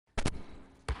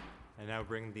I now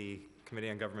bring the Committee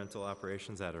on Governmental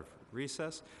Operations out of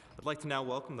recess. I'd like to now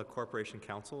welcome the Corporation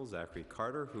Counsel, Zachary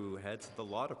Carter, who heads the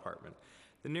Law Department.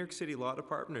 The New York City Law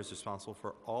Department is responsible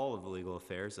for all of the legal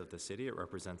affairs of the city. It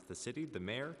represents the city, the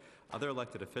mayor, other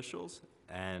elected officials,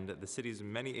 and the city's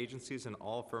many agencies in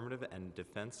all affirmative and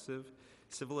defensive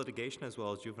civil litigation, as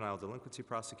well as juvenile delinquency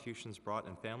prosecutions brought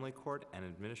in family court and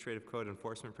administrative code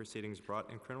enforcement proceedings brought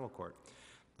in criminal court.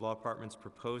 The Law Department's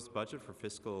proposed budget for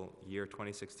fiscal year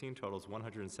 2016 totals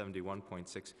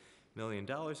 $171.6 million,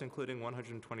 including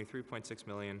 $123.6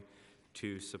 million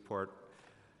to support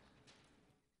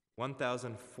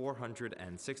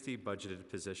 1,460 budgeted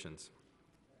positions.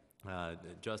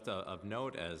 Just of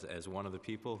note, as one of the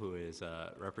people who is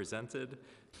represented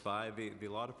by the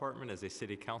Law Department as a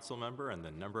city council member, and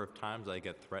the number of times I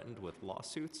get threatened with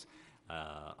lawsuits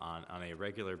on a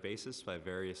regular basis by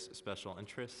various special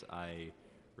interests, I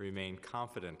remain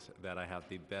confident that I have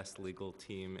the best legal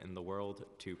team in the world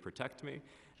to protect me,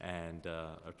 and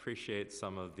appreciate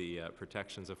some of the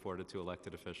protections afforded to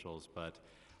elected officials, but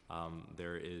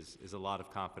there is a lot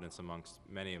of confidence amongst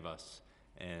many of us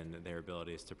in their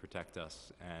abilities to protect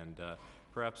us, and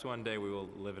perhaps one day we will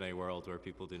live in a world where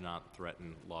people do not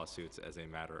threaten lawsuits as a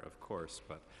matter of course,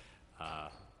 but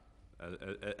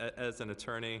as an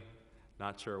attorney,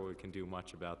 not sure we can do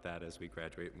much about that as we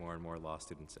graduate more and more law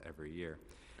students every year.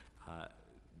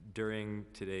 During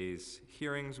today's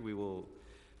hearings, we will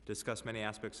discuss many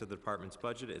aspects of the department's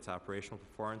budget, its operational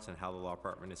performance, and how the Law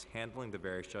Department is handling the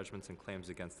various judgments and claims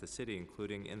against the city,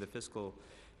 including in the fiscal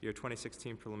year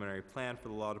 2016 preliminary plan for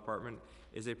the Law Department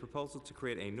is a proposal to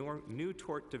create a new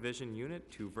tort division unit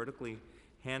to vertically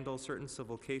handle certain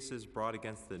civil cases brought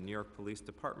against the New York Police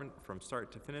Department from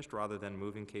start to finish, rather than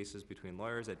moving cases between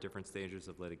lawyers at different stages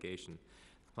of litigation.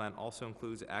 The plan also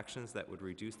includes actions that would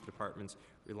reduce the department's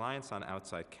reliance on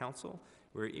outside counsel.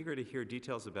 We're eager to hear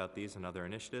details about these and other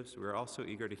initiatives. We're also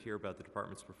eager to hear about the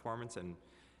department's performance and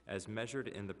as measured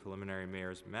in the preliminary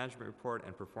mayor's management report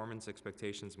and performance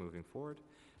expectations moving forward.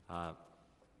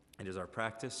 It is our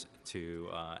practice to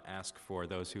ask for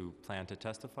those who plan to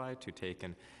testify to take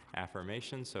an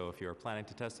affirmation. So if you're planning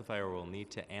to testify or will need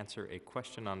to answer a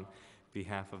question on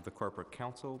behalf of the corporate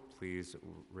counsel, please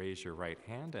raise your right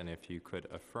hand, and if you could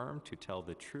affirm to tell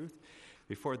the truth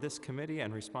before this committee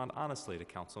and respond honestly to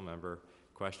council member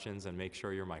questions, and make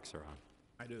sure your mics are on.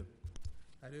 I do.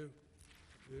 I do.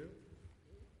 I do.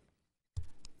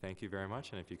 Thank you very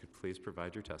much, and if you could please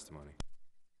provide your testimony.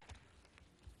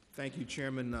 Thank you,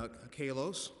 Chairman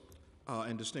Kallos,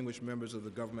 and distinguished members of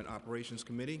the Government Operations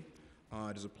Committee.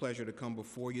 It is a pleasure to come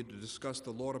before you to discuss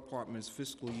the Law Department's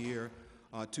fiscal year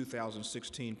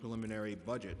 2016 preliminary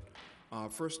budget.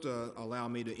 First, allow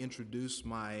me to introduce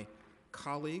my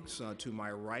colleagues. To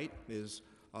my right is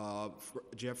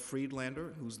Jeff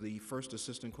Friedlander, who's the First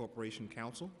Assistant Corporation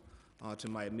Counsel. To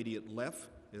my immediate left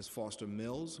is Foster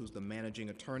Mills, who's the Managing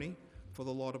Attorney for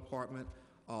the Law Department.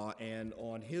 And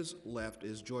on his left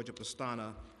is Georgia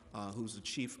Pastana, who's the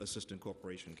Chief Assistant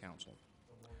Corporation Counsel.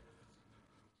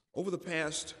 Over the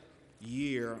past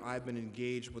year, I've been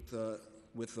engaged with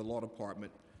the Law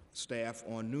Department staff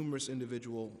on numerous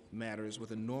individual matters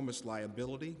with enormous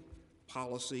liability,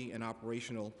 policy, and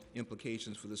operational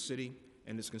implications for the city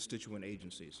and its constituent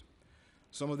agencies.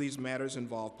 Some of these matters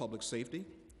involve public safety.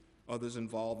 Others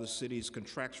involve the city's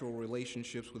contractual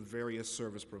relationships with various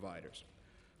service providers.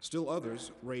 Still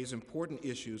others raise important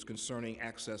issues concerning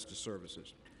access to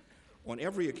services. On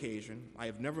every occasion, I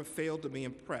have never failed to be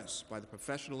impressed by the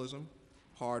professionalism,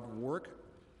 hard work,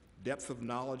 depth of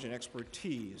knowledge and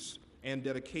expertise, and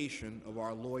dedication of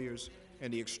our lawyers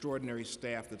and the extraordinary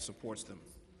staff that supports them.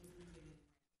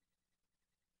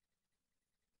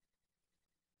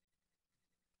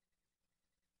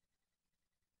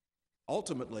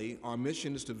 Ultimately, our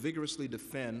mission is to vigorously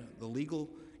defend the legal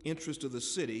interest of the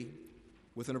city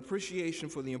with an appreciation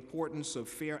for the importance of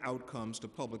fair outcomes to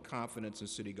public confidence in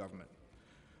city government.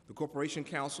 The Corporation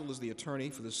Counsel is the attorney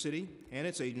for the city and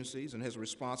its agencies and has a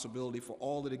responsibility for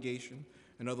all litigation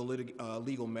and other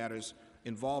legal matters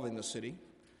involving the city.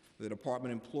 The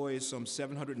department employs some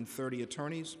 730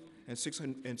 attorneys and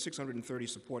 630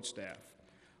 support staff.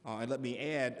 And let me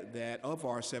add that of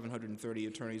our 730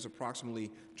 attorneys,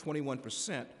 approximately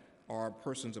 21% are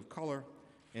persons of color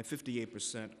and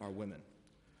 58% are women.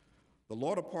 The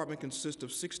Law Department consists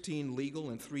of 16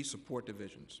 legal and 3 support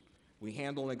divisions. We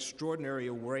handle an extraordinary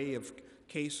array of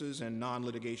cases and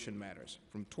non-litigation matters,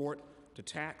 from tort to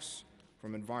tax,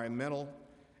 from environmental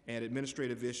and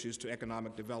administrative issues to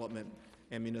economic development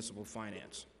and municipal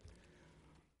finance.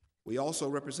 We also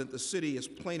represent the city as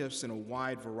plaintiffs in a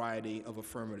wide variety of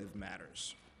affirmative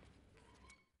matters.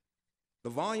 The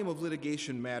volume of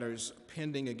litigation matters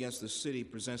pending against the city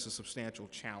presents a substantial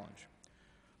challenge.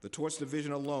 The Torts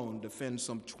Division alone defends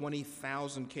some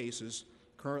 20,000 cases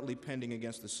currently pending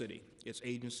against the city, its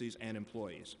agencies, and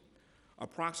employees.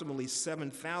 Approximately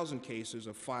 7,000 cases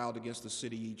are filed against the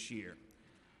city each year.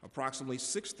 Approximately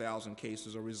 6,000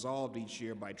 cases are resolved each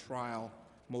year by trial,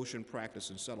 motion practice,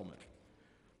 and settlement.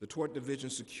 The Tort Division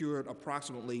secured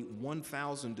approximately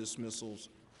 1,000 dismissals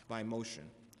by motion.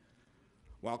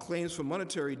 While claims for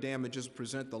monetary damages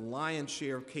present the lion's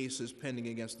share of cases pending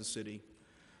against the city,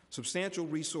 substantial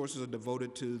resources are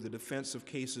devoted to the defense of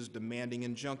cases demanding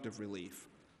injunctive relief,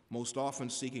 most often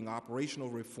seeking operational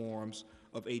reforms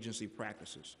of agency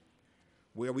practices.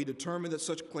 Where we determine that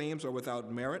such claims are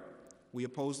without merit, we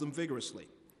oppose them vigorously.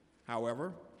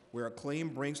 However, where a claim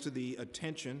brings to the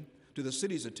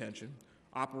city's attention,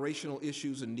 operational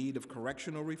issues in need of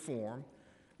correction or reform,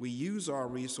 we use our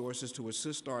resources to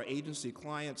assist our agency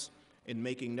clients in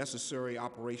making necessary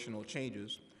operational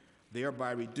changes,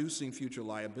 thereby reducing future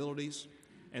liabilities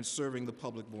and serving the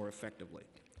public more effectively.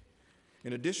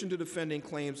 In addition to defending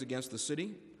claims against the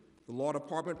city, the Law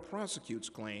Department prosecutes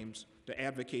claims to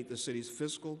advocate the city's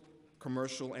fiscal,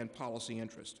 commercial, and policy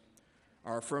interests.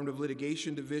 Our Affirmative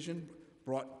Litigation Division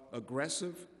brought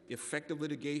aggressive, effective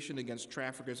litigation against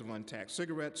traffickers of untaxed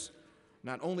cigarettes,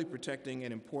 not only protecting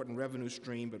an important revenue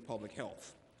stream, but public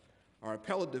health. Our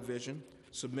Appellate Division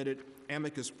submitted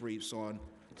amicus briefs on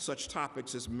such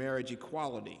topics as marriage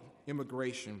equality,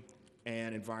 immigration,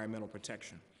 and environmental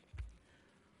protection.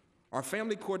 Our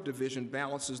Family Court Division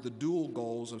balances the dual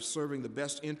goals of serving the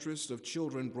best interests of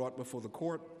children brought before the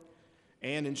court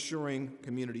and ensuring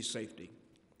community safety.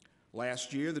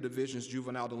 Last year, the division's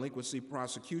Juvenile Delinquency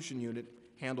Prosecution Unit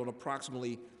handled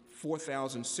approximately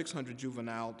 4,600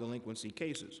 juvenile delinquency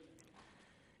cases.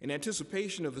 In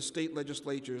anticipation of the state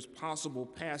legislature's possible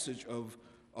passage of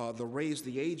the Raise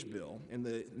the Age bill in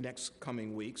the next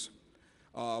coming weeks,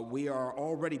 we are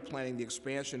already planning the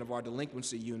expansion of our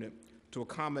delinquency unit to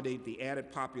accommodate the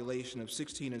added population of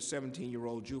 16 and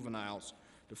 17-year-old juveniles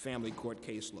to family court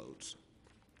caseloads.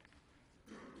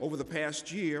 Over the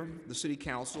past year, the City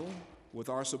Council, with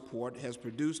our support, has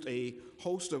produced a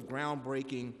host of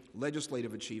groundbreaking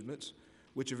legislative achievements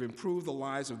which have improved the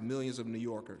lives of millions of New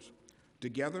Yorkers.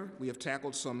 Together, we have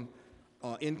tackled some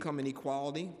income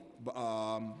inequality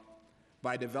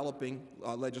by developing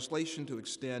legislation to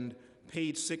extend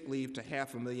paid sick leave to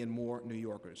 500,000 more New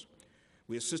Yorkers.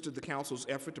 We assisted the Council's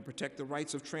effort to protect the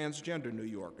rights of transgender New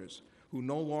Yorkers who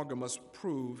no longer must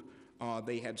prove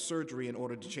they had surgery in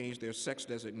order to change their sex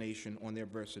designation on their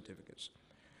birth certificates.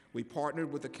 We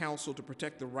partnered with the Council to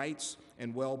protect the rights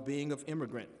and well-being of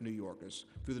immigrant New Yorkers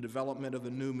through the development of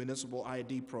the new municipal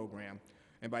ID program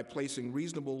and by placing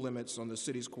reasonable limits on the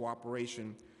city's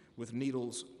cooperation with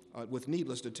needless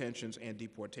detentions and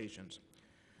deportations.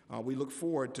 We look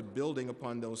forward to building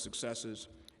upon those successes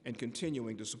and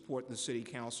continuing to support the City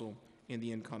Council in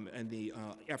the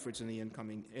efforts in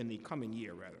the coming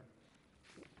year.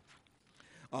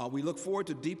 We look forward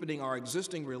to deepening our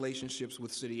existing relationships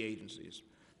with city agencies.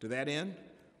 To that end,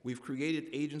 we've created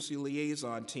agency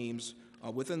liaison teams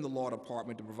within the Law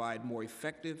Department to provide more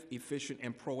effective, efficient,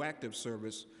 and proactive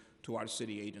service to our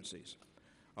city agencies.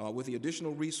 With the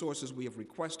additional resources we have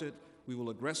requested, we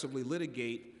will aggressively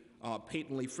litigate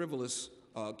patently frivolous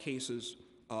cases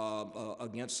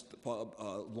against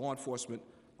law enforcement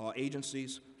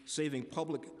agencies, saving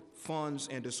public funds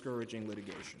and discouraging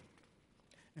litigation.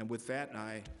 And with that,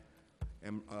 I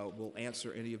will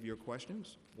answer any of your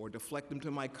questions or deflect them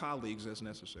to my colleagues as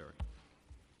necessary.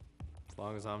 As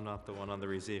long as I'm not the one on the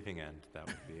receiving end, that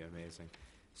would be amazing.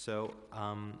 So,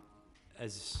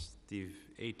 as the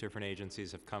 8 different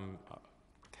agencies have come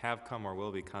or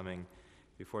will be coming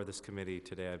before this committee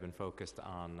today, I've been focused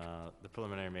on the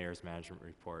preliminary mayor's management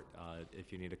report.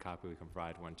 If you need a copy, we can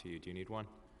provide one to you. Do you need one?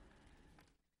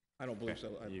 I don't believe so.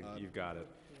 You've got it.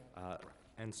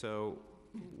 And so,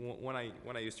 when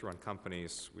I used to run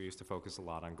companies, we used to focus a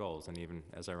lot on goals, and even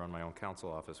as I run my own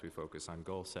council office, we focus on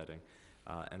goal setting.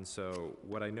 And so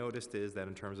what I noticed is that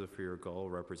in terms of for your goal,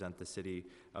 represent the city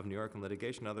of New York in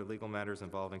litigation, other legal matters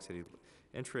involving city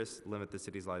interests, limit the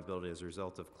city's liability as a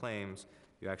result of claims,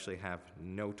 you actually have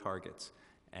no targets.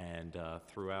 And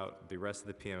throughout the rest of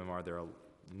the PMMR, there are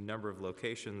a number of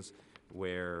locations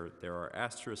where there are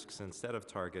asterisks instead of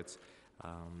targets.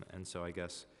 And so I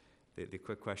guess the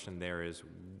quick question there is,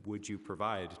 would you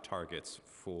provide targets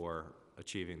for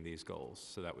achieving these goals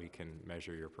so that we can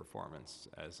measure your performance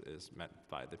as is met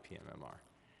by the PMMR?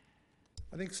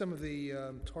 I think some of the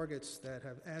targets that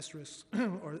have asterisks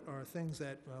are things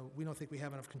that we don't think we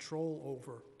have enough control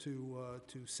over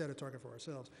to set a target for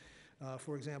ourselves.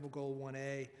 For example, Goal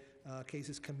 1A,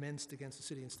 cases commenced against the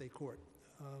city and state court.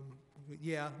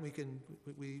 Yeah,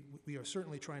 we are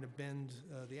certainly trying to bend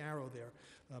the arrow there.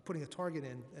 Putting a target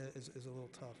in is a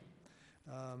little tough.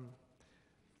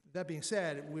 That being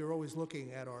said, we're always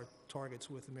looking at our targets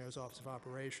with the Mayor's Office of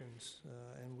Operations,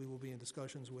 and we will be in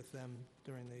discussions with them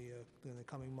during the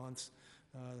coming months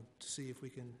to see if we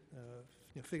can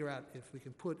figure out if we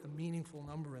can put a meaningful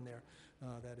number in there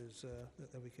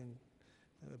that we can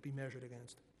be measured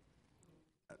against.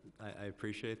 I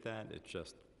appreciate that. It's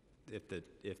just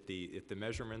if the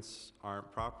measurements aren't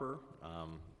proper,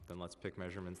 then let's pick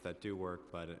measurements that do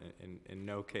work. But in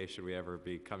no case should we ever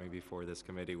be coming before this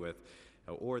committee with,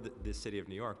 or the City of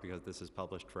New York, because this is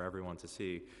published for everyone to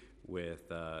see,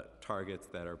 with targets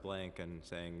that are blank and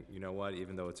saying, you know what,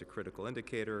 even though it's a critical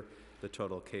indicator, the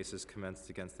total cases commenced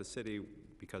against the city,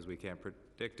 because we can't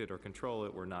predict it or control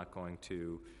it, we're not going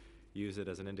to use it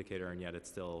as an indicator, and yet it's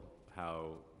still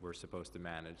how we're supposed to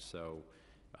manage. So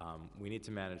we need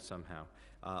to manage somehow.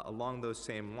 Along those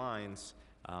same lines,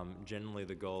 generally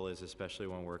the goal is, especially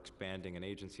when we're expanding an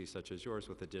agency such as yours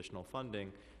with additional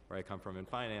funding, where I come from in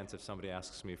finance, if somebody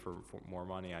asks me for more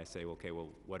money, I say, okay, well,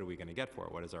 what are we going to get for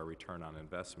it? What is our return on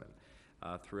investment?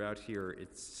 Throughout here,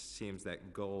 it seems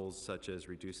that goals such as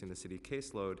reducing the city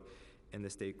caseload in the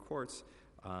state courts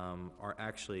are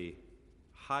actually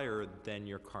higher than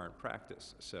your current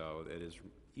practice. So it is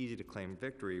easy to claim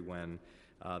victory when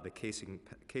the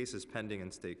cases pending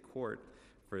in state court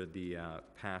for the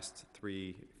past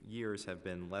 3 years have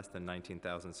been less than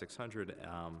 19,600,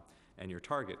 and your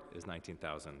target is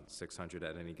 19,600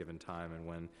 at any given time. And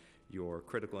when your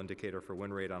critical indicator for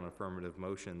win rate on affirmative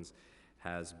motions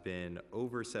has been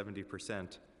over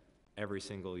 70% every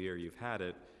single year you've had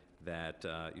it, that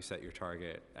you set your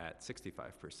target at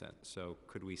 65%. So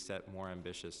could we set more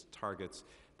ambitious targets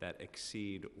that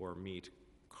exceed or meet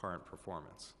current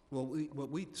performance? Well, what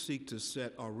we seek to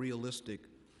set are realistic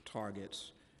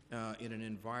targets in an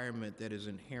environment that is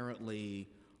inherently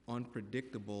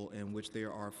unpredictable, in which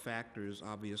there are factors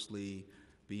obviously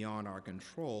beyond our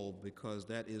control, because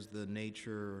that is the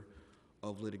nature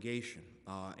of litigation.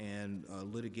 And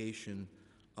litigation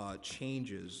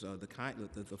changes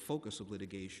the focus of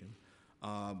litigation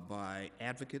by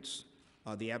advocates,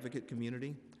 the advocate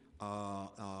community,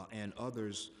 and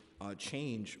others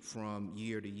change from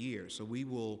year to year. So we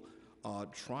will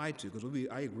try to, because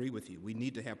I agree with you, we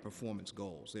need to have performance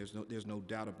goals. There's no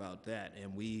doubt about that,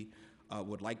 and we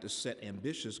would like to set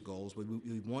ambitious goals, but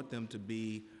we want them to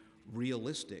be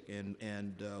realistic, and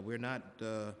we're not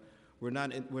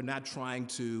trying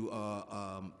to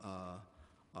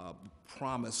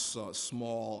promise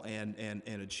small and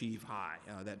achieve high.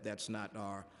 That's not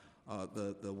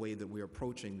the way that we're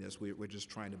approaching this. We're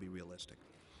just trying to be realistic.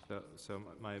 So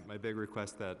my big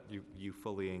request that you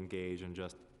fully engage and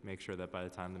just make sure that by the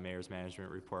time the mayor's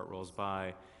management report rolls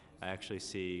by, I actually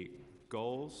see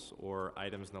goals or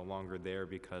items no longer there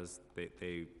because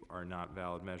they are not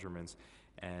valid measurements.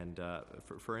 And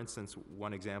for instance,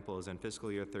 one example is in fiscal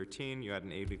year 13, you had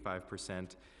an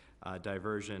 85%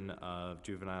 diversion of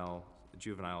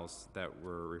juveniles that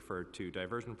were referred to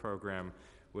diversion program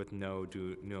with no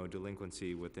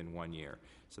delinquency within 1 year.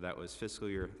 So that was fiscal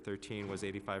year 13 was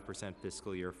 85%,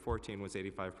 fiscal year 14 was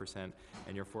 85%,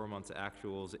 and your 4 months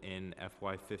actuals in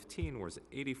FY15 was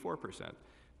 84%.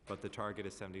 But the target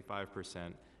is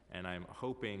 75%, and I'm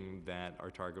hoping that our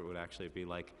target would actually be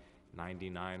like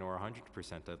 99 or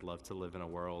 100%. I'd love to live in a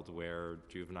world where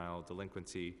juvenile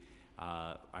delinquency,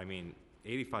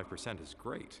 85% is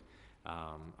great.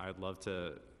 I'd love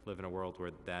to live in a world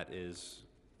where that is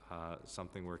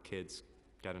something where kids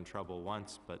get in trouble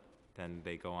once, but then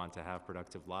they go on to have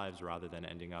productive lives rather than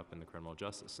ending up in the criminal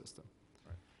justice system.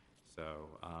 Right. So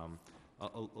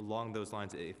along those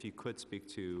lines, if you could speak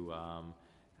to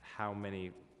how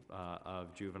many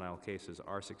of juvenile cases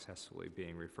are successfully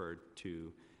being referred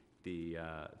to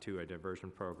to a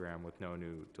diversion program with no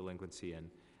new delinquency, and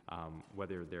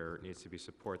whether there needs to be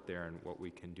support there, and what we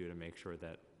can do to make sure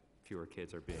that fewer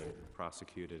kids are being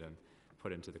prosecuted and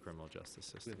put into the criminal justice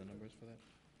system. Do we have the numbers for that?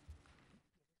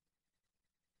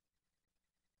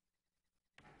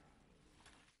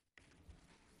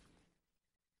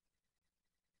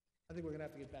 I think we're going to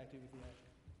have to get back to you with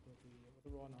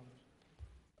the raw numbers.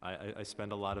 I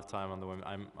spend a lot of time on the women.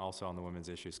 I'm also on the Women's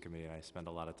Issues Committee, and I spend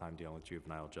a lot of time dealing with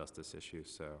juvenile justice issues.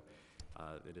 So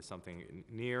it is something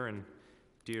near and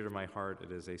dear to my heart.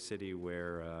 It is a city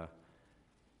where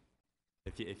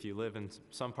if you live in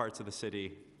some parts of the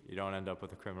city, you don't end up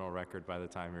with a criminal record by the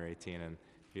time you're 18, and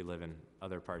if you live in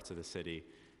other parts of the city,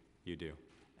 you do.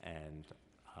 And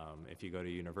if you go to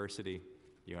university,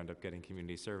 you end up getting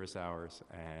community service hours,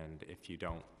 and if you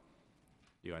don't,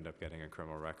 you end up getting a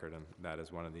criminal record, and that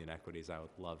is one of the inequities I would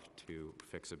love to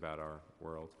fix about our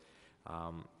world.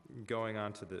 Going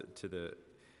on to the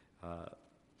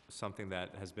something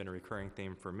that has been a recurring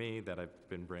theme for me that I've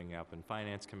been bringing up in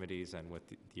finance committees and with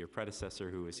your predecessor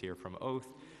who is here from Oath,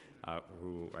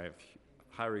 who I have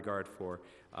high regard for,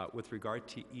 with regard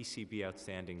to ECB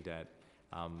outstanding debt.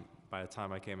 By the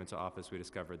time I came into office, we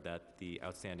discovered that the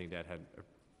outstanding debt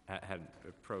had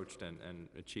approached and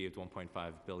achieved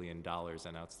 $1.5 billion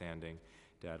in outstanding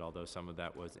debt, although some of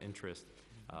that was interest.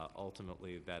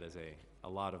 Ultimately, that is a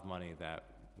lot of money that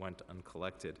went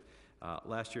uncollected.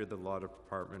 Last year, the Law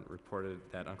Department reported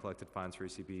that uncollected fines for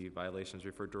ECB violations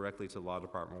referred directly to the Law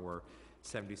Department were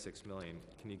 $76 million.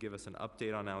 Can you give us an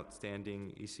update on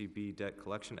outstanding ECB debt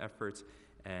collection efforts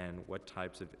and what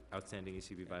types of outstanding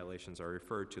ECB violations are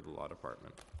referred to the Law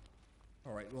Department?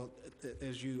 All right, well,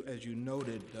 as you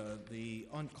noted, the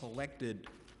uncollected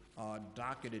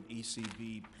docketed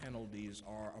ECB penalties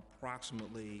are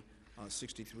approximately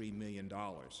 $63 million.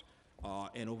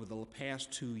 And over the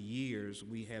past 2 years,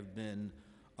 we have been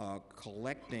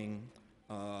collecting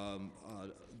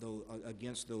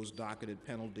against those docketed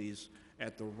penalties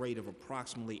at the rate of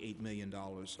approximately $8 million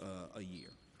a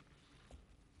year.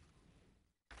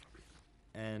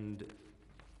 And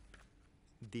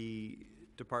the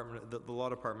Law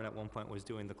Department at one point was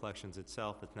doing the collections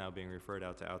itself. It's now being referred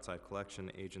out to outside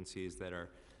collection agencies that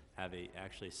have a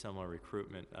actually similar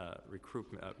recoupment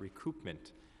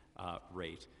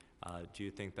rate. Do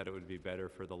you think that it would be better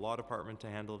for the Law Department to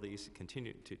handle these,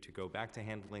 continue to go back to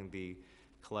handling the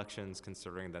collections,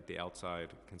 considering that the outside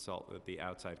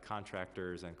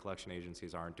contractors and collection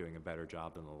agencies aren't doing a better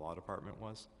job than the Law Department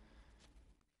was?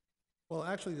 Well,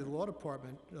 actually, the Law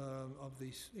Department, of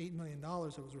the $8 million that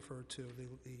was referred to,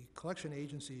 the collection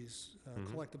agencies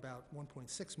collect about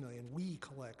 $1.6 million. We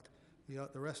collect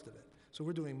the rest of it. So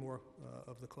we're doing more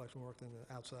of the collection work than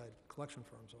the outside collection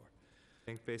firms are. I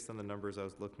think based on the numbers I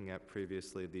was looking at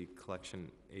previously, the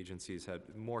collection agencies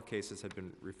more cases had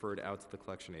been referred out to the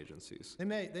collection agencies. They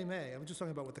may. I'm just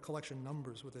talking about what the collection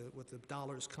numbers, what the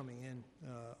dollars coming in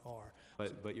are.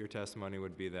 But your testimony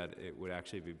would be that it would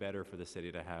actually be better for the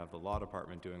city to have the Law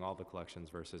Department doing all the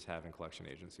collections versus having collection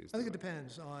agencies. I think it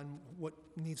depends on what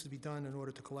needs to be done in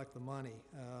order to collect the money.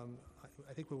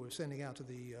 I think what we're sending out to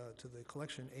the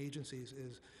collection agencies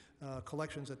is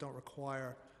collections that don't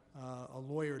require a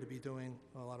lawyer to be doing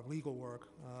a lot of legal work,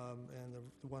 and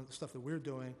the stuff that we're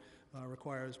doing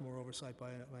requires more oversight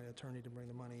by an attorney to bring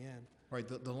the money in. Right.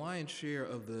 The lion's share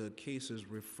of the cases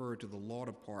referred to the Law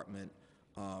Department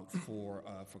for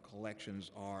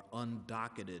collections are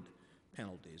undocketed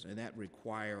penalties, and that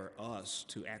require us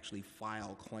to actually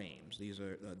file claims. These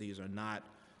are not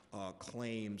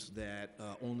claims that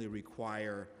only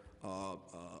require a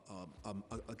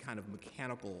kind of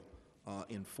mechanical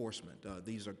enforcement.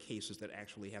 These are cases that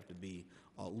actually have to be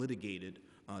litigated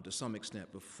to some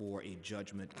extent before a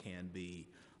judgment can be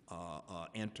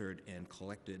entered and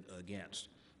collected against.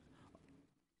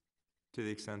 To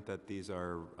the extent that these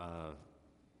are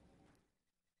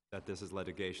that this is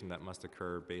litigation that must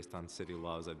occur based on city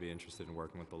laws, I'd be interested in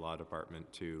working with the Law Department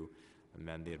to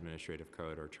amend the administrative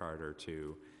code or charter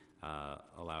to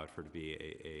allow it for it to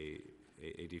be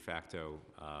a de facto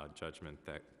judgment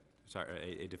that,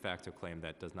 a de facto claim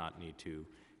that does not need to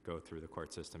go through the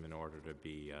court system in order to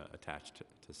be attached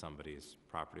to somebody's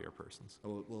property or persons.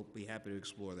 We'll be happy to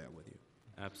explore that with you.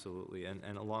 Absolutely.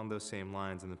 And along those same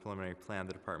lines, in the preliminary plan,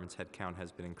 the department's headcount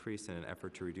has been increased in an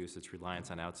effort to reduce its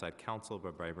reliance on outside counsel,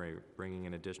 but by bringing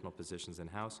in additional positions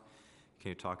in-house. Can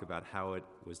you talk about how it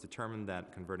was determined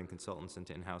that converting consultants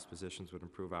into in-house positions would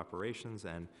improve operations,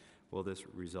 and will this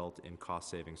result in cost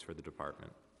savings for the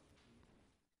department?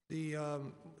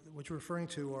 What you're referring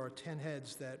to are 10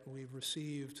 heads that we've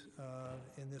received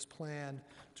in this plan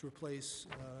to replace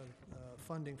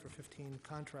funding for 15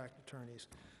 contract attorneys.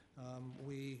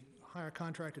 We hire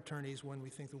contract attorneys when we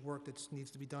think the work that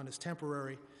needs to be done is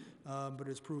temporary, but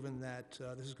it's proven that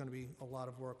this is going to be a lot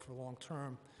of work for long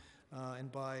term.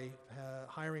 And by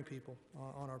hiring people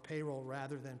on our payroll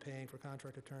rather than paying for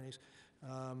contract attorneys,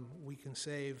 we can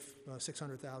save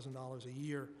 $600,000 a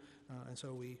year, and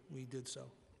so we did so.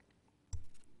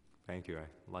 Thank you. I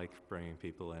like bringing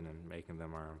people in and making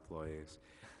them our employees.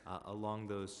 Along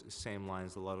those same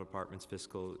lines, the Law Department's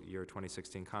fiscal year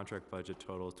 2016 contract budget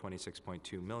totals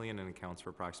 $26.2 million and accounts for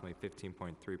approximately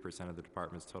 15.3% of the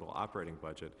department's total operating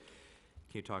budget.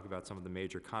 Can you talk about some of the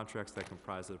major contracts that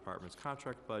comprise the department's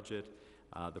contract budget,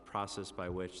 the process by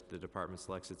which the department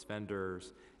selects its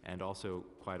vendors, and also,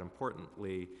 quite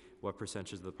importantly, what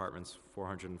percentage of the department's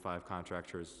 405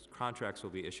 contracts will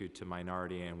be issued to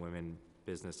minority and women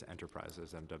business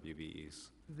enterprises, MWBEs.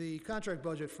 The contract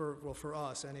budget for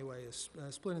us anyway, is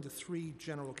split into three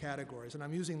general categories, and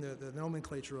I'm using the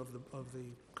nomenclature of the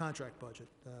contract budget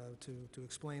to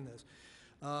explain this.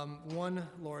 One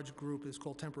large group is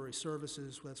called temporary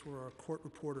services. That's where our court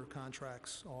reporter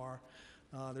contracts are.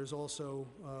 There's also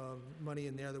money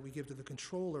in there that we give to the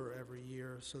controller every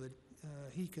year so that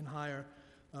he can hire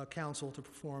counsel to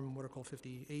perform what are called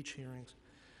 50H hearings.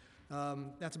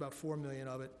 That's about $4 million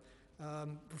of it.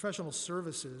 Professional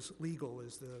services, legal,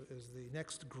 is the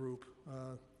next group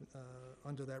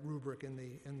under that rubric in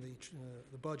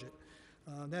the budget.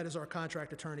 That is our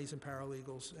contract attorneys and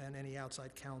paralegals and any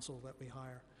outside counsel that we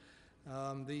hire.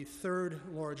 The third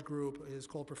large group is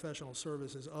called professional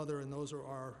services other, and those are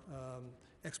our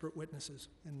expert witnesses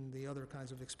and the other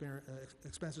kinds of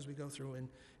expenses we go through in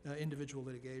individual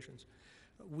litigations.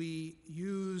 We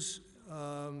use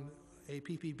a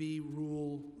PPB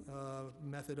rule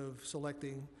method of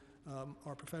selecting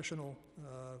our professional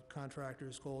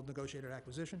contractors called negotiated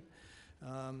acquisition.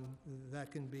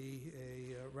 That can be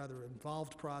a rather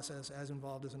involved process, as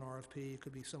involved as an RFP. It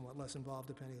could be somewhat less involved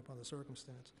depending upon the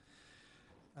circumstance.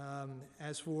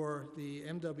 As for the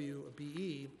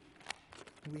MWBE,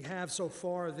 we have so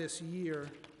far this year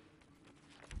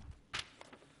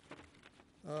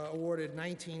awarded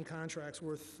 19 contracts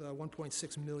worth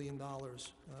 $1.6 million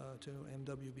to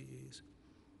MWBEs.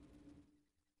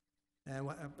 And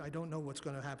I don't know what's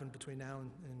going to happen between now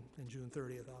and June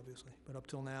 30th, obviously, but up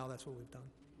till now, that's what we've done.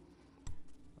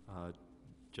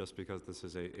 Just because this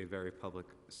is a very public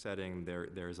setting,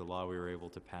 there's a law we were able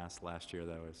to pass last year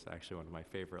that was actually one of my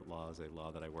favorite laws, a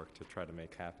law that I worked to try to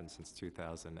make happen since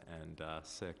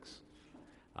 2006,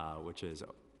 which is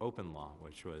open law,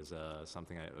 which was a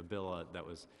bill that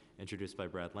was introduced by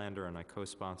Brad Lander and I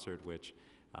co-sponsored, which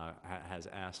has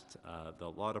asked the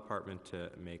law department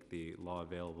to make the law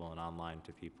available and online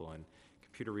to people in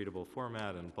computer-readable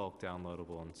format and bulk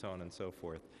downloadable and so on and so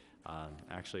forth.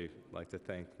 Actually, I'd like to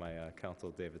thank my counsel,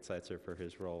 David Seitzer, for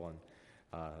his role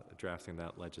in drafting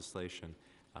that legislation.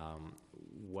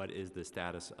 What is the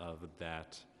status of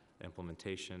that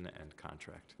implementation and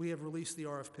contract? We have released the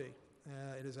RFP.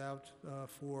 It is out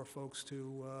for folks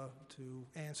to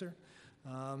answer,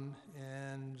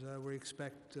 and we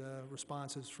expect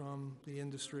responses from the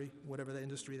industry, whatever the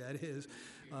industry that is,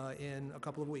 in a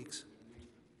couple of weeks.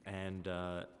 And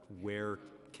where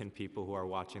can people who are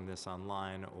watching this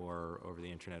online or over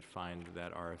the internet find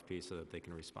that RFP so that they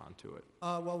can respond to it?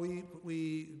 Well,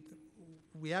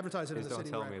 we advertise it in the Please city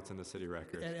record. don't tell me it's in the city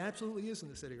record. It absolutely is in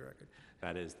the city record.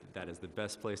 That is the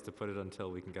best place to put it until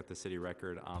we can get the city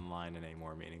record online in a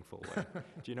more meaningful way.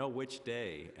 Do you know which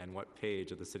day and what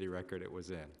page of the city record it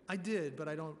was in? I did, but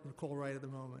I don't recall right at the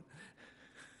moment.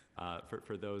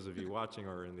 For those of you watching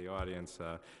or in the audience,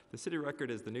 the City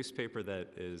Record is the newspaper that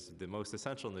is the most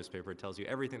essential newspaper. It tells you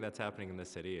everything that's happening in the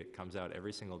city. It comes out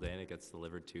every single day and it gets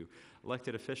delivered to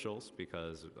elected officials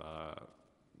because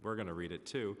we're going to read it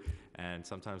too. And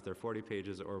sometimes they're 40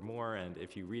 pages or more, and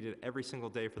if you read it every single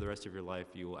day for the rest of your life,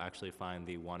 you will actually find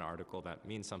the one article that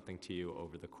means something to you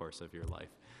over the course of your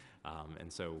life.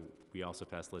 And so we also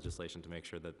passed legislation to make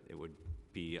sure that it would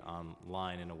be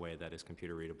online in a way that is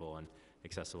computer readable and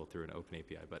accessible through an open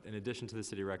API. But in addition to the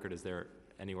City Record, is there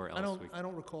anywhere else? I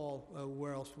don't recall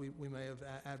where else we may have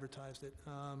advertised it.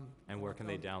 And where can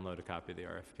they download a copy of the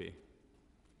RFP?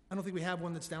 I don't think we have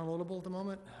one that's downloadable at the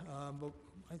moment, but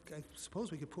I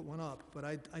suppose we could put one up, but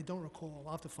I don't recall.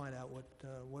 I'll have to find out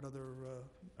what other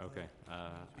Okay.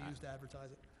 we used to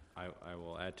advertise it. I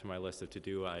will add to my list of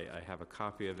to-do. I have a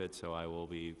copy of it, so I will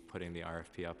be putting the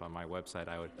RFP up on my website.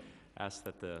 I would ask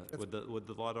that would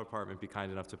the law department be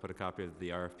kind enough to put a copy of the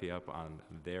RFP up on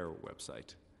their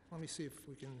website? Let me see if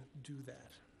we can do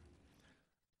that.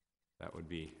 That would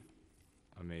be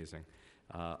amazing.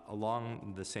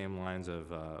 Along the same lines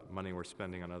of money we're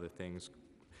spending on other things,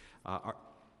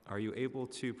 are you able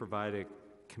to provide the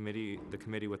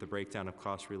committee with a breakdown of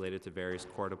costs related to various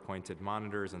court-appointed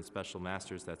monitors and special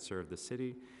masters that serve the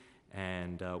city?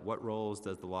 And what roles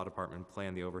does the law department play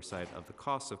in the oversight of the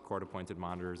costs of court-appointed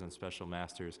monitors and special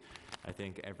masters? I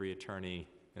think every attorney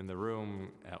in the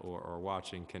room or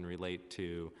watching can relate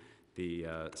to the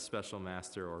special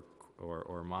master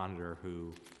or monitor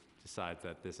who decides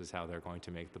that this is how they're going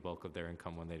to make the bulk of their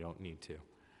income when they don't need to.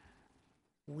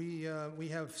 We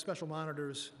have special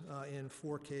monitors in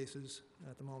 4 cases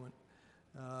at the moment,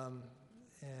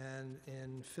 And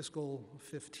in fiscal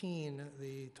 15,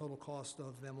 the total cost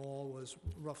of them all was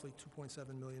roughly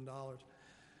 $2.7 million.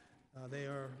 They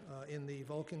are in the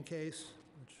Vulcan case,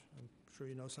 which I'm sure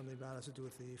you know something about, has to do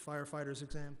with the firefighter's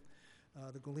exam.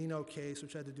 The Galino case,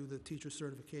 which had to do with the teacher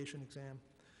certification exam.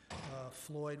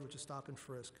 Floyd, which is stop and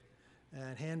frisk.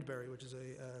 And Handberry, which is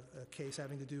a case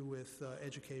having to do with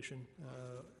education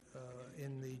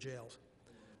in the jails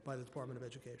by the Department of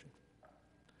Education.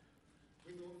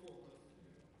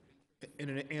 In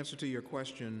an answer to your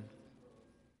question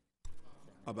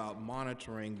about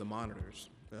monitoring the monitors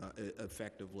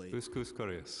effectively. Couscous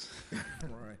Curious.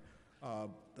 Right.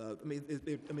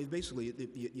 Basically,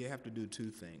 you have to do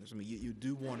two things. You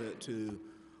do want to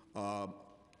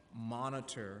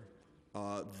monitor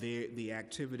the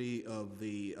activity of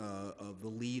the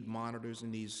lead monitors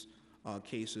in these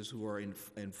cases who are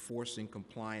enforcing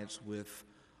compliance with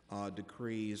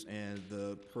decrees and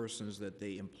the persons that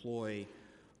they employ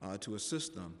to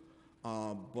assist them.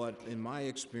 But in my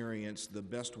experience, the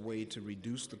best way to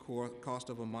reduce the cost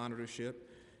of a monitorship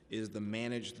is to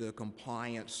manage the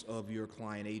compliance of your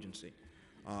client agency.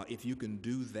 If you can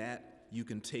do that, you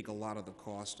can take a lot of the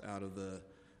cost out of the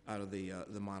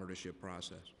monitorship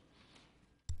process.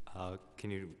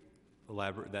 Can you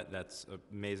elaborate? That's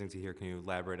amazing to hear. Can you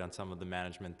elaborate on some of the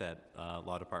management that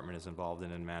law department is involved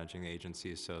in managing the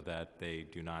agencies so that they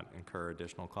do not incur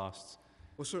additional costs?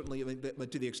 Well, certainly, but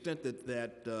to the extent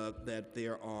that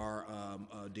there are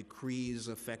decrees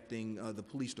affecting the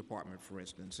police department, for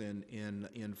instance,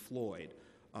 in Floyd,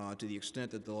 to the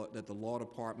extent that the law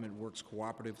department works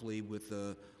cooperatively with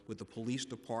the police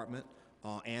department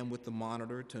and with the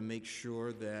monitor to make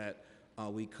sure that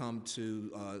we come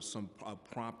to some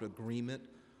prompt agreement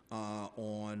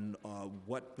on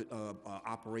what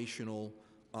operational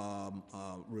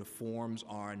reforms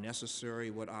are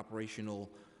necessary, what operational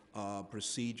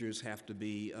procedures have to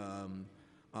be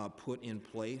put in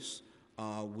place.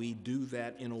 We do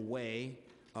that in a way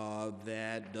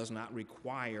that does not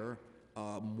require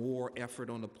more effort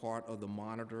on the part of the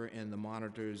monitor and the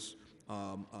monitor's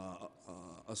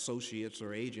associates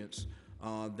or agents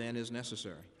than is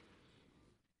necessary.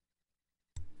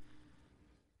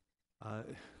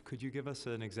 Could you give us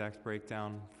an exact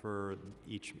breakdown for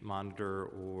each monitor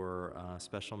or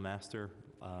special master?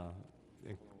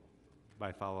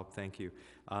 By follow-up, thank you.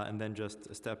 And then just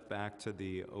a step back to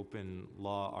the open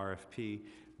law RFP,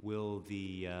 will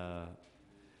the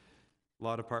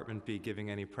law department be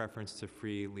giving any preference to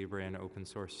free, Libre, and open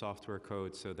source software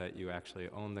code so that you actually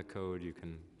own the code, you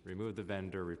can remove the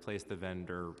vendor, replace the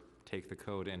vendor, take the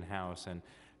code in-house, and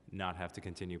not have to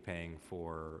continue paying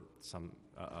for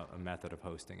a method of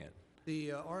hosting it? The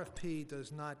RFP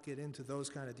does not get into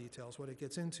those kind of details. What it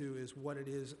gets into is what it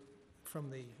is from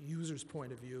the user's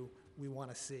point of view we want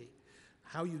to see.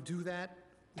 How you do that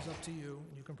is up to you.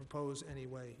 You can propose any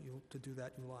way to do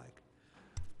that you like.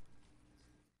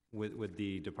 Would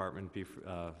the department be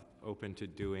open to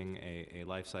doing a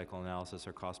life cycle analysis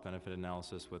or cost-benefit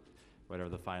analysis with whatever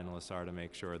the finalists are to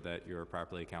make sure that you're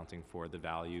properly accounting for the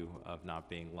value of not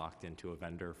being locked into a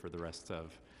vendor for the rest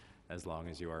of as long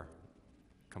as you are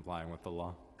complying with the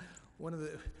law? One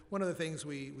of the things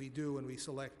we do when we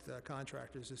select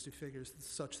contractors is to figure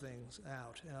such things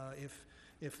out.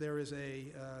 If there is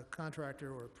a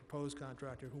contractor or a proposed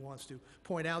contractor who wants to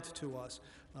point out to us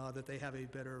that they have a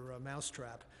better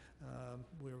mousetrap,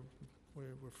 we're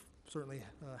certainly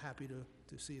happy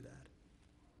to see that.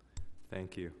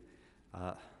 Thank you.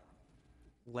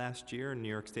 Last year, New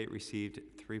York State received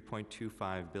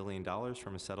 $3.25 billion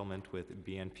from a settlement with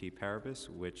BNP Paribas,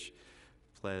 which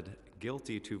pled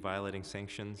guilty to violating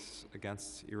sanctions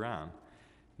against Iran.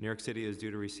 New York City is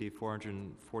due to receive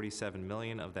 $447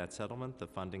 million of that settlement. The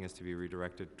funding is to be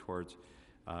redirected towards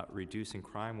reducing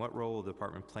crime. What role will the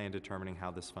department play in determining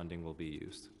how this funding will be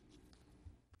used?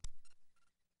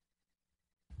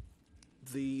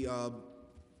 The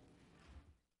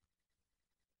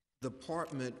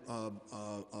department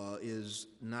is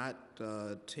not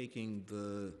taking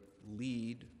the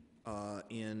lead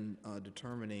in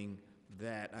determining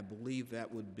that. I believe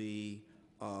that would be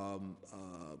in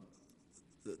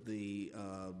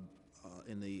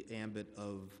the ambit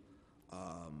of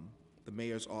the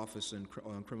mayor's office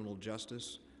on criminal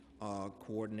justice,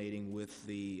 coordinating with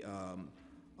the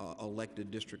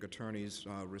elected district attorneys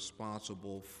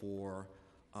responsible for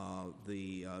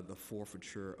the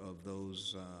forfeiture of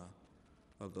those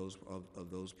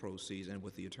proceeds, and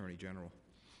with the Attorney General.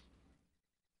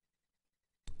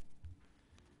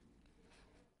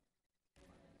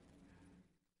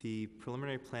 The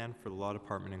preliminary plan for the law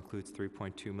department includes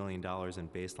 $3.2 million in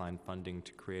baseline funding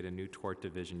to create a new tort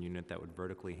division unit that would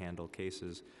vertically handle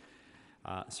cases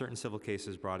Certain civil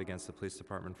cases brought against the police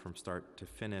department from start to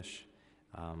finish.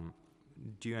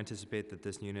 Do you anticipate that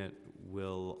this unit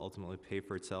will ultimately pay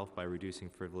for itself by reducing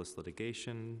frivolous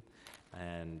litigation?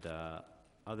 And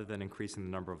other than increasing the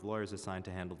number of lawyers assigned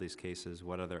to handle these cases,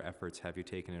 what other efforts have you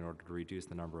taken in order to reduce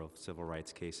the number of civil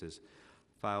rights cases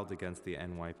filed against the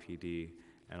NYPD?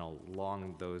 And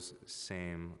along those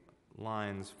same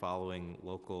lines, following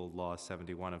Local Law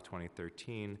 71 of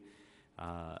 2013,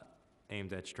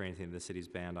 aimed at strengthening the city's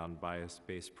ban on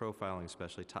bias-based profiling,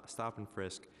 especially stop and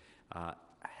frisk,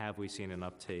 have we seen an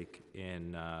uptake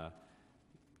in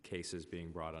cases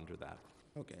being brought under that?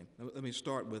 Okay, let me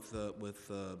start with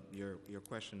your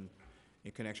question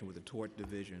in connection with the tort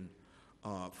division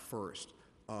first.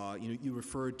 You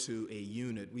referred to a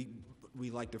unit. We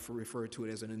like to refer to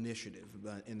it as an initiative,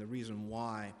 and the reason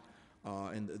why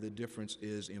and the difference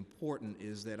is important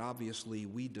is that obviously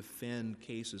we defend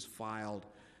cases filed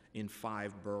in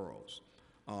 5 boroughs,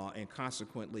 and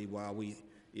consequently, while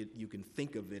you can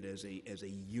think of it as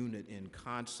a unit in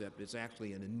concept, it's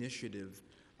actually an initiative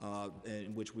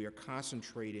in which we are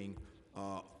concentrating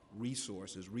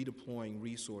resources, redeploying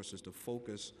resources to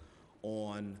focus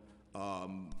on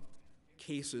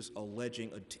cases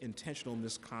alleging intentional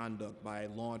misconduct by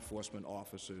law enforcement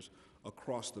officers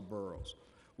across the boroughs.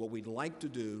 What we'd like to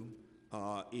do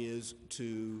is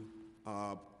to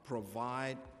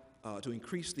provide, to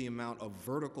increase the amount of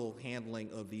vertical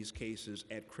handling of these cases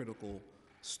at critical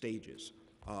stages,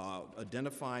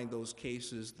 identifying those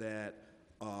cases that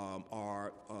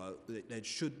that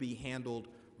should be handled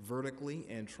vertically,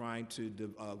 and trying to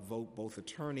devote both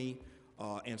attorney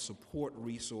and support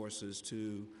resources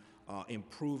to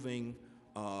improving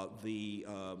the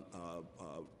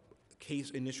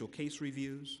initial case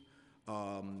reviews,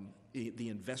 the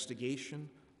investigation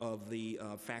of the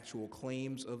factual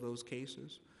claims of those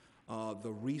cases,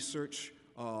 the research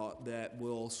that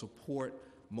will support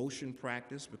motion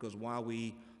practice, because while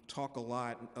we talk a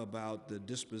lot about the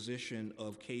disposition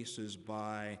of cases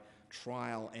by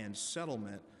trial and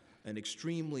settlement, an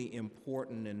extremely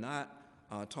important and not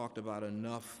talked about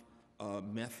enough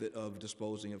method of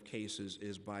disposing of cases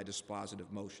is by dispositive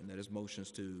motion, that is,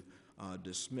 motions to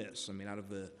dismiss. I mean, out of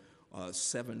the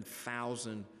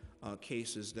 7,000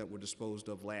 cases that were disposed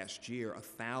of last year,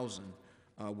 1,000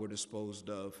 were disposed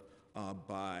of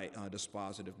by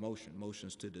dispositive motion,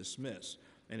 motions to dismiss.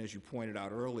 And as you pointed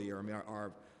out earlier, I mean,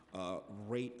 our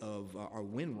rate of our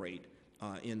win rate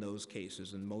in those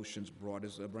cases and motions brought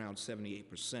is around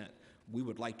 78%. We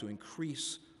would like to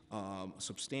increase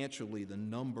substantially the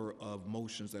number of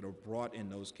motions that are brought in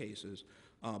those cases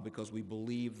because we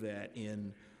believe that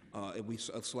if we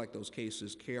select those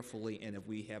cases carefully, and if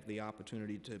we have the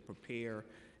opportunity to prepare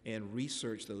and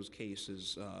research those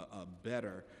cases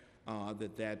better,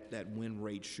 that win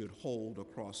rate should hold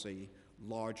across a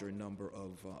larger number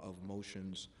of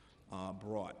motions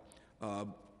brought.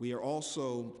 We are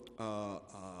also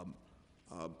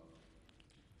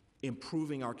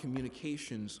improving our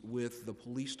communications with the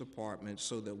police department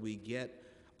so that we get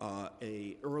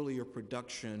a earlier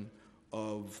production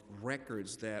of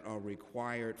records that are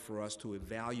required for us to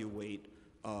evaluate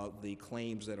the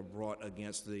claims that are brought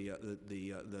against the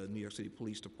New York City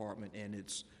Police Department and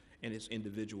its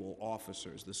individual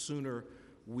officers. The sooner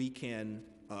we can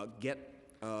get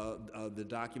the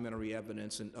documentary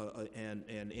evidence and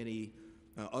any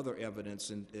other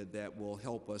evidence that will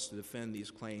help us to defend these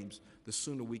claims, the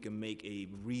sooner we can make a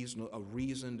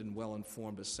reasoned and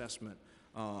well-informed assessment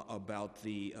about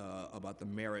the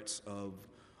merits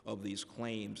of these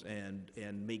claims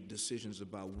and make decisions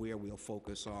about where we'll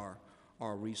focus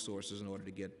our resources in order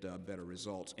to get better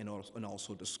results, and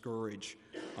also discourage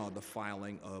the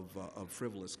filing of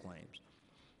frivolous claims.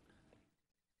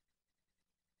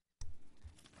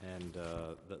 And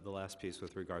the last piece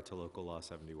with regard to Local Law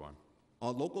 71.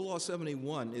 Local Law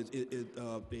 71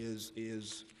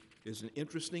 is an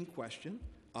interesting question,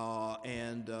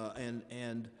 and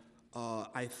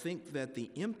I think that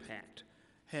the impact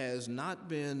has not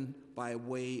been by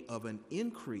way of an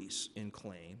increase in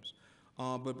claims,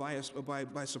 but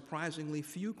by surprisingly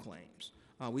few claims.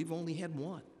 We've only had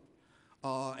one.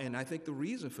 And I think the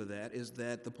reason for that is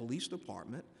that the police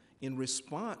department, in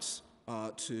response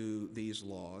to these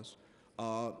laws,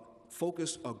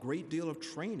 focused a great deal of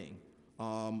training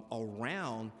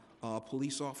around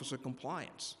police officer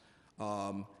compliance.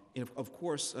 And of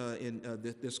course,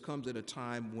 this comes at a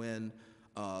time when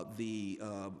the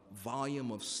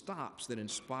volume of stops that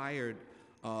inspired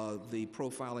the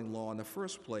profiling law in the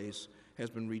first place has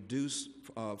been reduced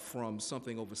from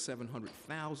something over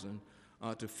 700,000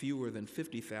 to fewer than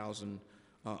 50,000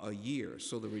 a year.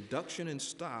 So the reduction in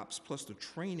stops plus the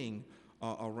training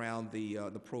around the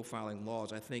profiling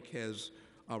laws, I think has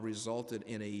resulted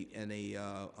in a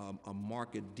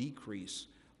marked decrease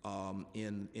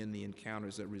in the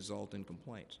encounters that result in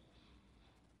complaints.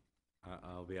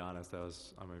 I'll be honest, I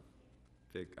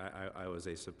was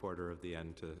a supporter of the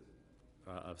end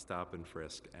of stop and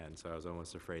frisk, and so I was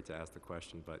almost afraid to ask the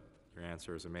question, but your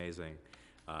answer is amazing,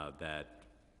 that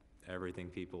everything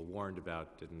people warned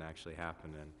about didn't actually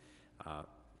happen, and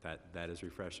that is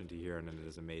refreshing to hear, and it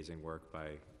is amazing work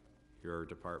by your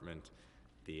department,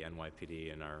 the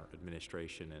NYPD, and our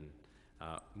administration, and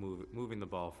moving the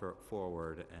ball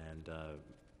forward and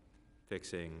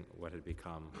fixing what had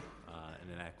become an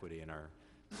inequity in our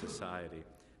society.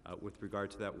 With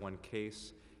regard to that one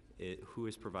case, who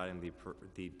is providing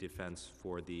the defense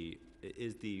for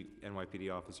is the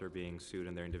NYPD officer being sued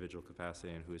in their individual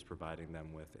capacity, and who is providing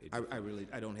them with a defense?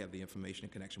 I don't have the information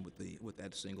in connection with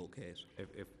that single case.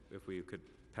 If we could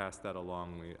pass that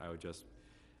along, I would just,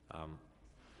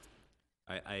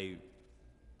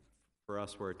 for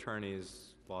us, we're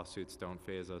attorneys, lawsuits don't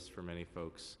faze us. For many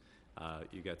folks,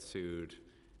 you get sued,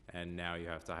 and now you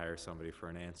have to hire somebody for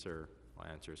an answer. Well,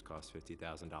 answers cost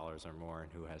 $50,000 or more,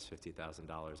 and who has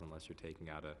 $50,000 unless you're taking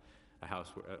out a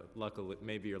house? Luckily,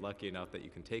 maybe you're lucky enough that you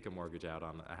can take a mortgage out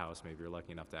on a house. Maybe you're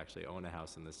lucky enough to actually own a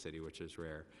house in this city, which is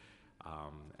rare.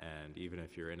 And even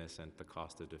if you're innocent, the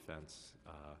cost of defense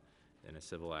in a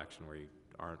civil action where you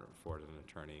aren't afforded an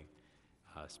attorney,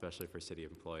 especially for city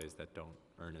employees that don't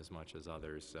earn as much as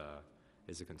others,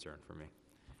 is a concern for me.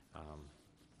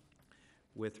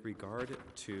 With regard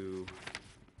to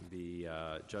the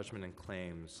judgment and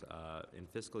claims, in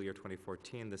fiscal year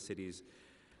 2014, the city's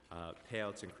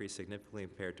payouts increased significantly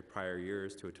compared to prior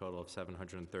years to a total of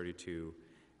 $732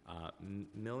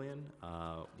 million.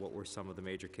 What were some of the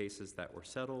major cases that were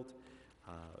settled?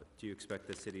 Do you expect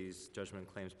the city's judgment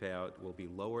and claims payout will be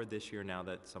lower this year now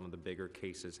that some of the bigger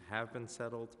cases have been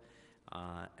settled?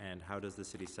 And how does the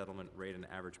city's settlement rate and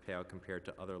average payout compare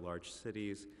to other large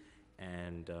cities?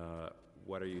 And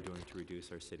what are you doing to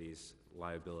reduce our city's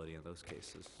liability in those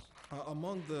cases?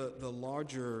 Among the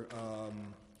larger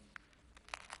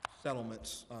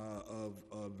settlements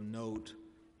of note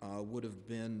would have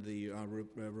been the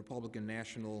Republican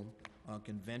National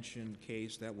Convention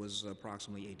case. That was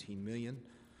approximately $18 million.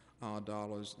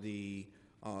 The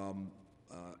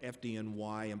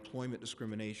FDNY employment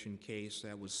discrimination case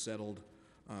that was settled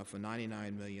for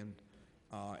 $99 million,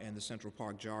 and the Central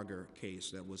Park jogger case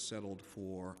that was settled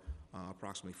for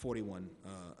approximately $41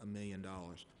 million.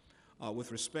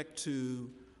 With respect to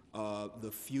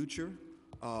the future,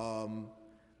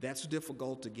 that's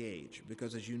difficult to gauge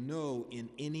because, as you know, in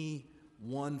any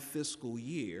one fiscal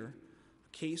year,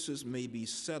 cases may be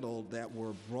settled that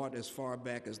were brought as far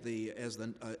back as the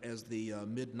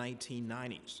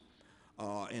mid-1990s,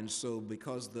 and so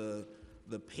because the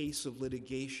pace of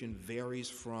litigation varies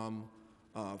from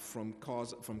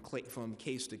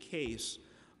case to case,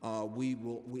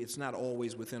 it's not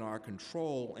always within our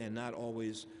control and not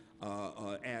always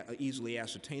easily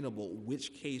ascertainable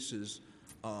which cases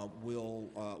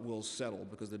will settle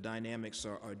because the dynamics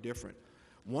are different.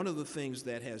 One of the things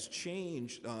that has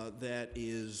changed that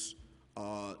is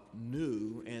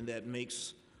new and that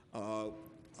makes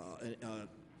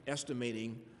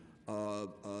estimating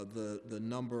the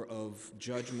number of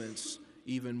judgments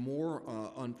even more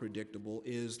unpredictable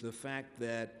is the fact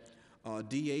that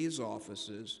DA's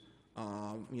offices,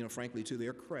 frankly to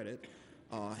their credit,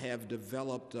 have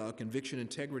developed conviction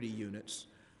integrity units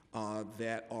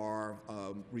that are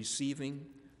receiving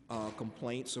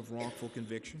complaints of wrongful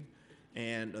conviction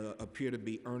and appear to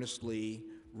be earnestly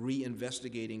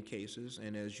reinvestigating cases.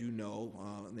 And as you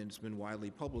know, and it's been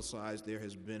widely publicized, there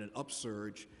has been an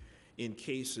upsurge in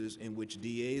cases in which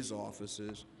DA's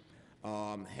offices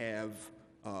have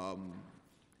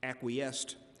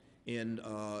acquiesced in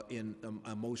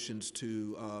motions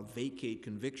to vacate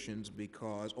convictions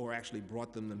because, or actually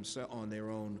brought them themselves on their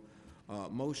own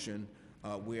motion,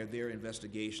 where their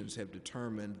investigations have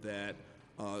determined that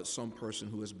some person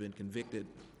who has been convicted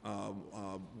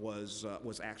was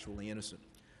actually innocent.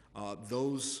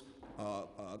 Those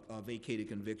vacated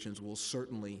convictions will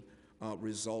certainly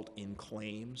result in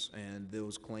claims, and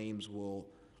those claims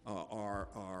are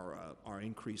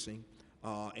increasing.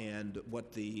 And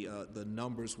what the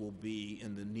numbers will be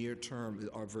in the near term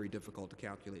are very difficult to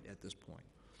calculate at this point.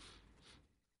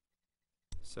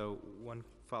 So one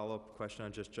follow-up question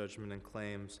on just judgment and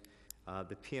claims.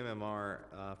 The PMMR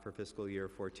for fiscal year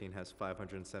 14 has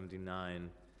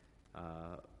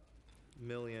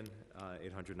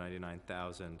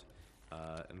 $579,899,000.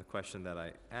 And the question that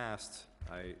I asked,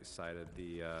 I cited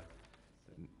the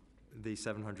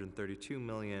 $732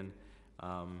 million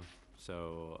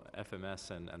So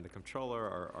FMS and the controller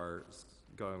are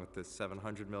going with the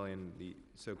 700 million.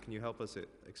 So can you help us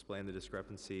explain the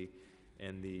discrepancy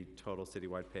in the total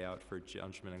citywide payout for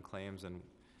judgment and claims and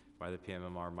why the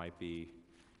PMMR might be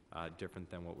different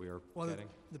than what we are Well, getting?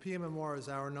 the PMMR is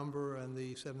our number, and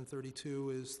the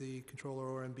 732 is the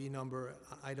controller OMB number.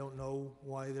 I don't know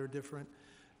why they're different.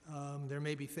 There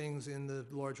may be things in the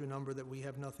larger number that we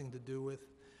have nothing to do with.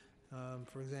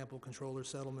 For example, controller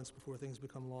settlements before things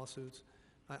become lawsuits.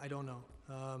 I don't know.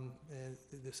 And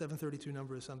the 732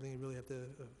 number is something you really have to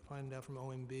find out from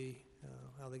OMB,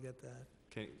 how they get that.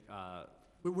 Can,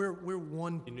 We're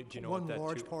one, do you know one what that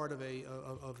large part of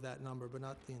that number, but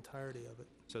not the entirety of it.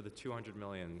 so the 200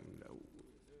 million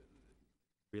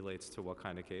relates to what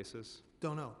kind of cases?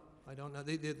 Don't know. I don't know.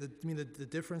 You mean the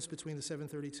difference between the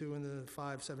 732 and the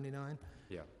 579?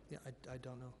 Yeah. Yeah, I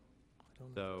don't know. I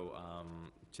don't know. So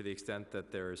to the extent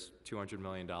that there's $200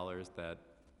 million that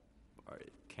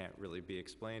can't really be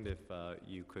explained, if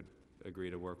you could agree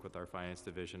to work with our finance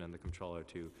division and the controller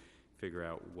to figure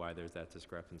out why there's that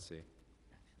discrepancy.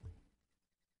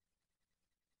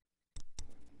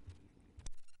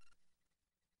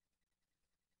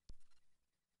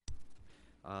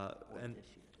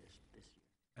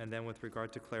 And then with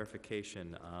regard to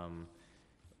clarification,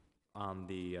 on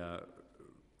the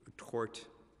tort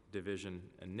division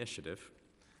initiative,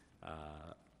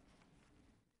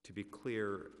 to be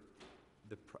clear,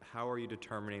 how are you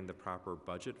determining the proper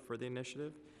budget for the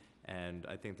initiative? And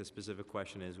I think the specific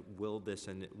question is, will this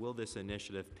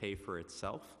initiative pay for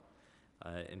itself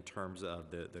in terms of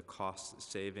the cost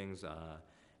savings?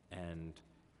 And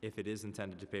if it is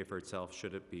intended to pay for itself,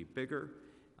 should it be bigger?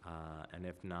 And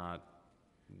if not,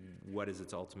 what is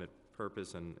its ultimate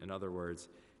purpose? And in other words,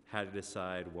 how to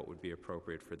decide what would be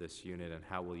appropriate for this unit, and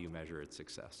how will you measure its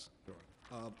success?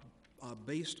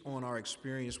 Based on our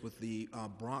experience with the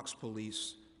Bronx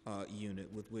Police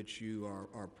unit, with which you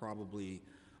are probably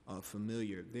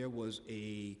familiar, there was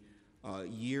a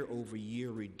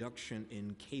year-over-year reduction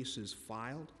in cases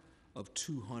filed of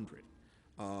 200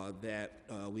 that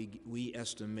we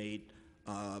estimate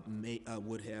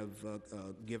would have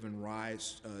given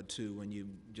rise to, when you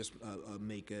just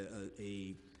make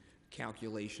a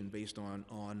calculation based on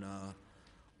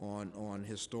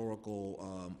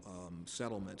historical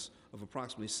settlements, of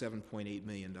approximately $7.8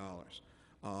 million.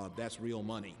 That's real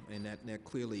money, and that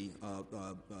clearly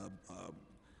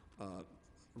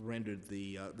rendered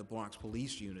the Bronx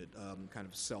Police Unit kind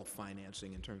of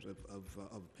self-financing in terms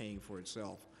of paying for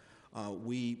itself.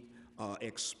 We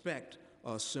expect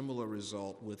a similar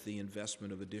result with the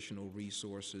investment of additional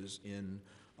resources in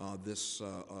this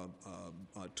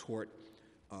tort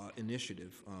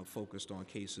initiative focused on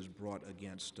cases brought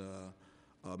against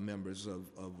members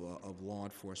of law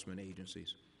enforcement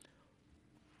agencies.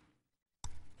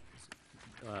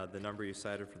 The number you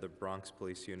cited for the Bronx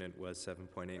Police Unit was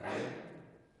 7.8 million?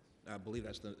 I believe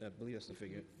that's the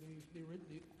figure.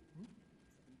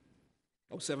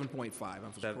 Oh, 7.5,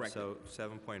 I'm correct. So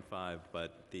 7.5,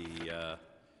 but the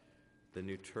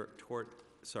new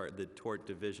the tort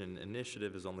division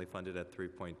initiative is only funded at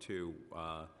 3.2.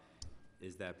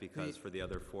 Is that because for the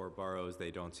other 4 boroughs, they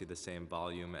don't see the same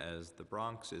volume as the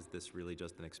Bronx? Is this really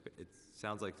just it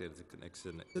sounds like it's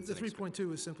The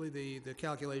 3.2 is simply the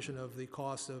calculation of the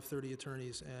cost of 30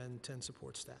 attorneys and 10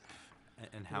 support staff.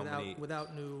 And how many?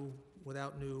 Without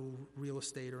new real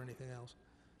estate or anything else.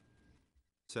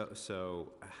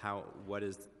 So what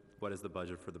is the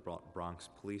budget for the Bronx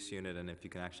Police Unit, and if you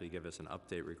can actually give us an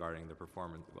update regarding the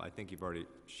performance? I think you've already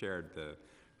shared the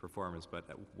performance, but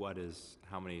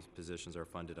how many positions are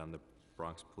funded on the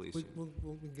Bronx Police Unit?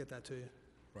 We can get that to you.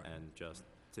 Right. And just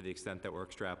to the extent that we're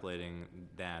extrapolating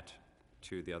that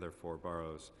to the other 4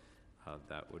 boroughs,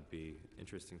 that would be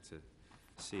interesting to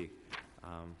see.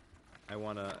 I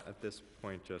want to, at this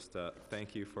point, just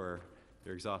thank you for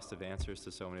your exhaustive answers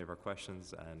to so many of our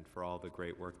questions, and for all the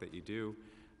great work that you do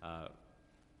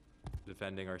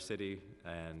defending our city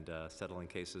and settling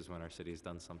cases when our city has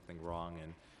done something wrong,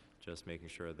 and just making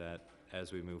sure that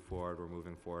as we move forward, we're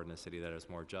moving forward in a city that is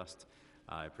more just.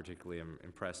 I particularly am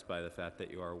impressed by the fact that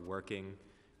you are working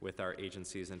with our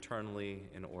agencies internally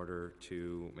in order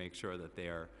to make sure that they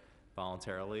are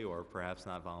voluntarily, or perhaps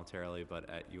not voluntarily, but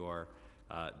at your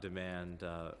demand,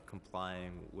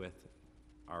 complying with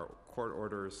our court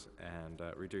orders and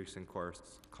reducing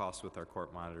costs with our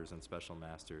court monitors and special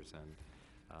masters. And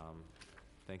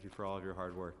thank you for all of your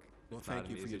hard work. Well, It's thank not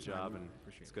you an for easy your time. job, We and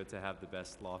appreciate it's it. good to have the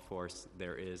best law force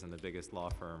there is and the biggest law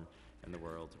firm in the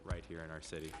world right here in our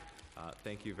city.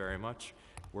 Thank you very much.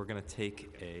 We're going to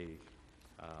take a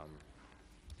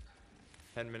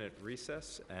 10-minute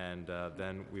recess, and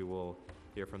then we will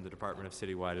hear from the Department of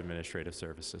Citywide Administrative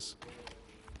Services.